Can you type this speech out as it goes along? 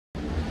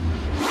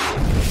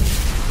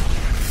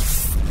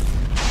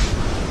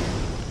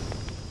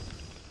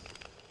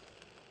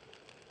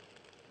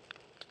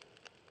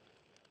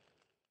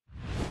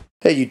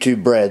Hey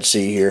YouTube, Brad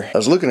C here. I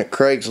was looking at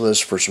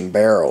Craigslist for some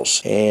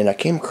barrels and I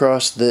came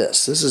across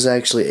this. This is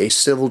actually a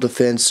civil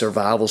defense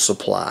survival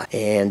supply,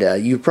 and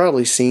you've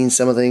probably seen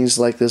some of things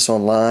like this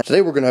online.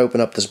 Today we're going to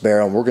open up this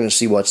barrel and we're going to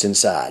see what's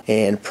inside,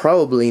 and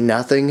probably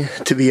nothing,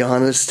 to be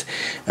honest,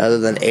 other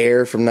than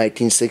air from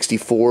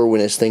 1964 when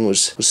this thing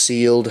was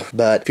sealed.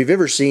 But if you've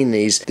ever seen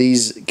these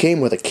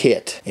came with a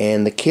kit,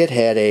 and the kit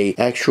had a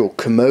actual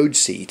commode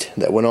seat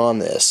that went on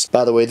this.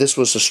 By the way, this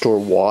was to store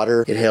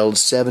water. It held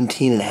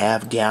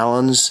 17.5 gallons.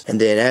 And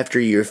then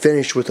after you're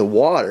finished with the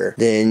water,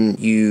 then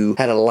you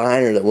had a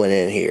liner that went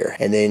in here,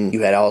 and then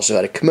you also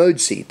had a commode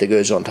seat that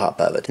goes on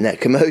top of it. And that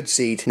commode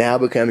seat now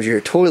becomes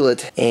your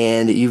toilet,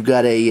 and you've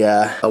got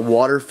a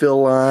water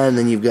fill line,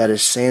 then you've got a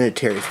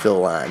sanitary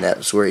fill line.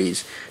 That's where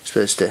he's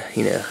supposed to,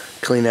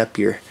 clean up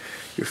your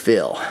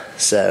fill.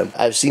 So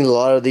I've seen a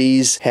lot of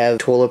these have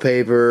toilet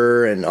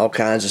paper and all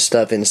kinds of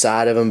stuff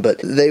inside of them, but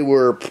they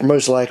were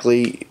most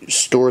likely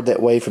stored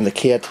that way from the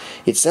kit.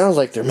 It sounds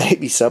like there may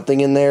be something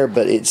in there,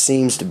 but it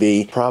seems to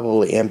be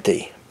probably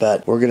empty.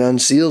 But we're gonna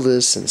unseal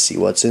this and see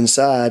what's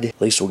inside.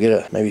 At least we'll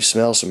get maybe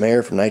smell some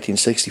air from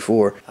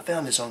 1964. I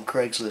found this on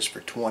Craigslist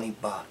for 20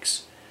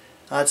 bucks.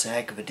 That's a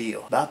heck of a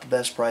deal. About the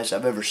best price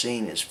I've ever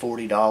seen is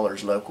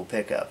 $40 local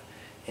pickup.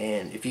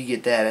 And if you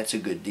get that, that's a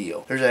good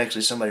deal. There's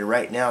actually somebody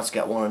right now that's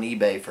got one on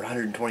eBay for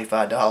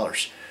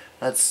 $125.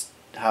 That's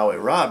highway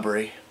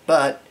robbery,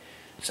 but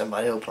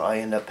somebody will probably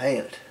end up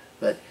paying it.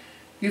 But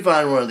if you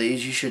find one of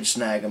these, you should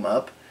snag them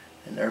up,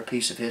 and they're a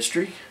piece of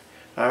history.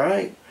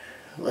 Alright,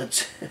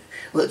 let's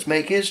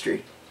make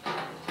history.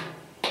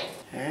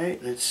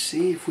 Alright, let's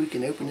see if we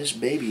can open this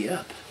baby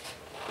up.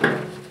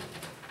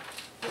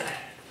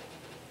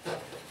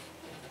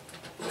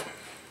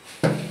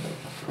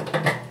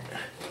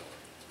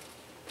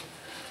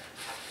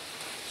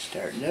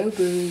 Starting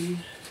open.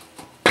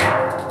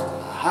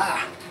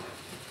 Aha!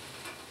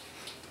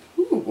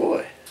 Ooh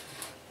boy.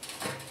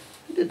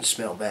 It didn't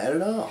smell bad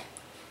at all.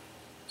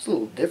 It's a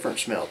little different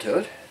smell to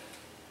it.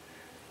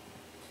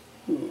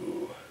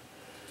 Ooh.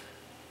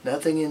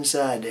 Nothing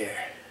inside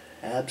there.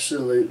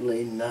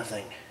 Absolutely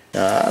nothing.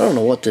 I don't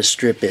know what this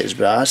strip is,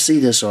 but I see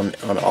this on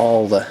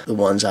all the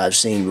ones I've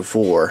seen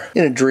before.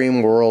 In a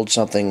dream world,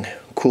 something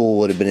cool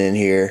would have been in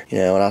here.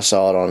 When I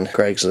saw it on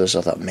Craigslist,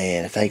 I thought,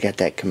 man, if they got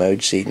that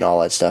commode seat and all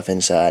that stuff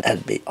inside,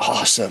 that'd be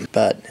awesome.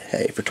 But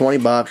hey, for 20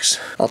 bucks,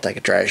 I'll take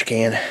a trash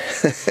can.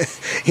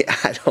 Yeah,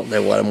 I don't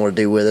know what I'm going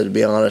to do with it, to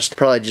be honest.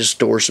 Probably just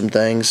store some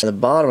things. The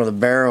bottom of the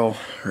barrel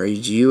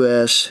reads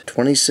US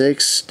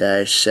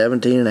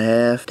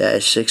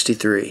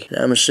 26-17.5-63.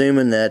 I'm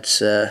assuming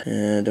that's, I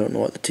don't know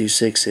what the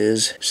 26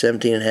 is.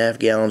 17.5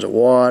 gallons of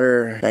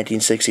water,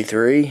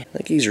 1963. I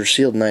think these were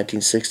sealed in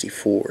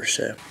 1964,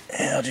 so.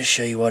 And I'll just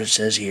show you what it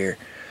says here.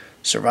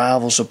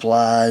 Survival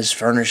supplies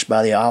furnished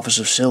by the Office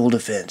of Civil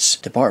Defense,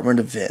 Department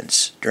of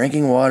Defense.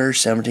 Drinking water,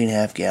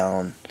 17.5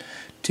 gallon.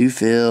 To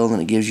fill,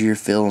 and it gives you your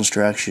fill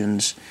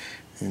instructions.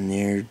 And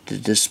there to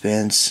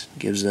dispense,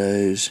 gives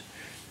those.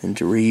 And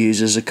to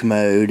reuse as a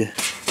commode.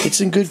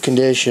 It's in good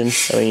condition.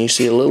 I mean, you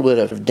see a little bit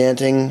of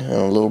denting and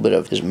a little bit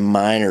of just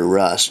minor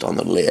rust on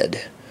the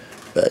lid.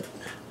 But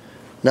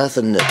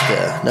nothing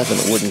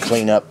that wouldn't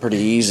clean up pretty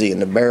easy,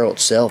 and the barrel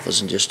itself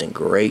is just in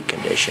great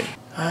condition.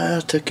 I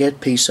took that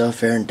piece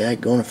off there, and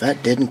daggone if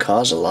that didn't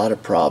cause a lot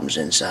of problems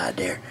inside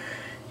there.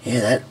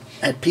 Yeah,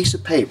 that piece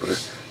of paper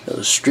that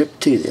was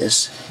stripped to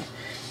this,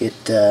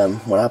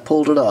 when I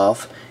pulled it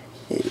off,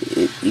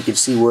 you could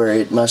see where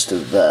it must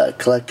have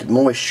collected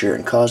moisture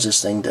and caused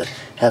this thing to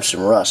have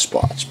some rust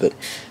spots. But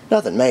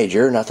nothing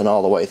major, nothing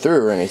all the way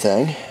through or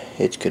anything.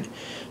 It could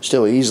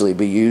still easily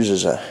be used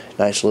as a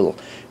nice little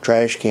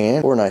trash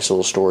can or a nice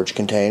little storage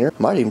container.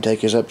 Might even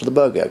take us up to the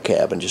bug out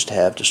cabin just to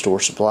have to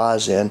store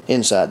supplies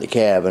inside the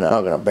cabin. I'm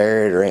not going to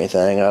bury it or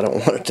anything. I don't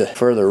want it to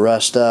further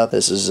rust up.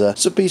 This is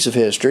it's a piece of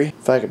history.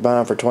 If I could buy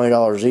them for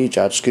 $20 each,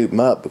 I'd scoop them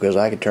up, because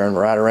I could turn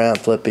right around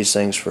and flip these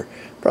things for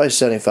probably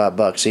 75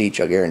 bucks each.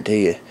 I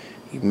guarantee you.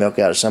 You can milk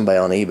out of somebody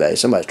on eBay.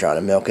 Somebody's trying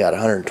to milk out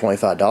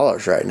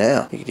 $125 right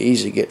now. You could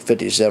easily get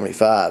 50 to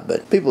 75,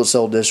 but people that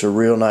sold this were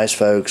real nice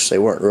folks. They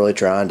weren't really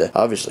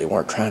obviously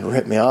weren't trying to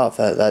rip me off.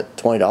 That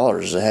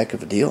 $20 is a heck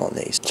of a deal on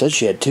these. Said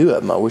she had two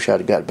of them. I wish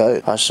I'd have got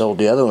both. I sold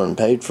the other one and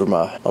paid for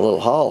my little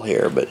haul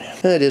here, but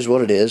it is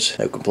what it is.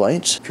 No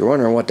complaints. If you're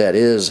wondering what that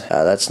is,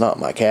 that's not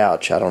my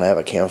couch. I don't have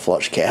a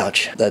camouflage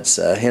couch. That's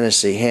a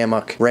Hennessy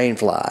hammock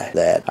rainfly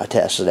that I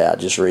tested out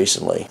just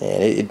recently,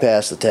 and it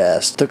passed the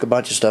test. Took a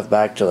bunch of stuff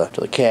back to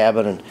the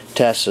cabin and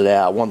tested it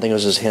out. One thing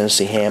was this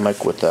Hennessy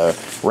hammock with the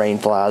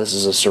rainfly. This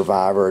is a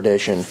Survivor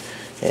edition,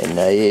 and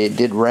it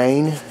did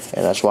rain,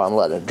 and that's why I'm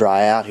letting it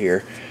dry out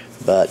here.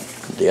 But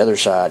the other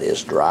side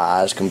is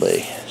dry as can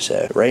be.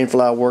 So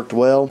rainfly worked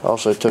well.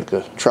 Also took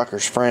the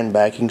trucker's friend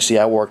back. You can see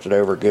I worked it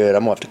over good.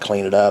 I'm gonna have to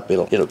clean it up.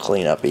 It'll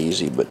clean up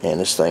easy, but man,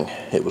 this thing,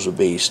 it was a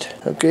beast.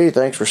 Okay,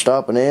 thanks for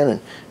stopping in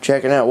and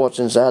checking out what's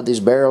inside these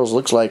barrels.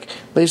 Looks like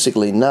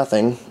basically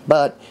nothing,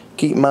 but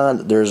keep in mind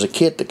that there's a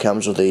kit that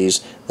comes with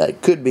these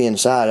that could be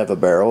inside of a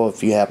barrel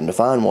if you happen to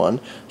find one.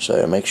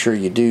 So make sure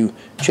you do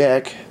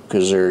check.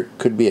 because there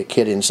could be a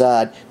kit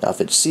inside. Now if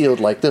it's sealed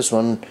like this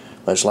one,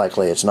 most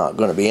likely it's not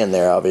going to be in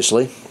there,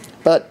 obviously,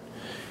 but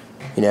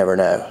you never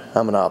know.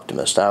 I'm an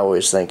optimist. I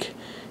always think,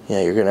 you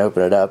know, you're going to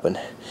open it up and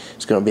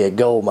it's going to be a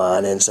gold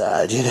mine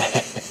inside, you know.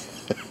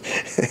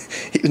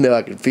 Even though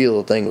I could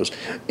feel the thing was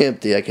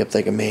empty, I kept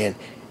thinking, man,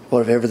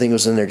 what if everything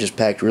was in there just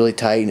packed really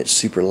tight and it's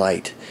super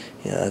light?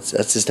 You know,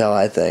 that's just how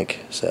I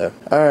think. So,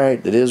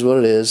 alright, it is what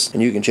it is.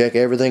 And you can check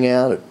everything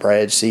out at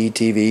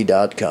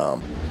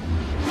bradctv.com.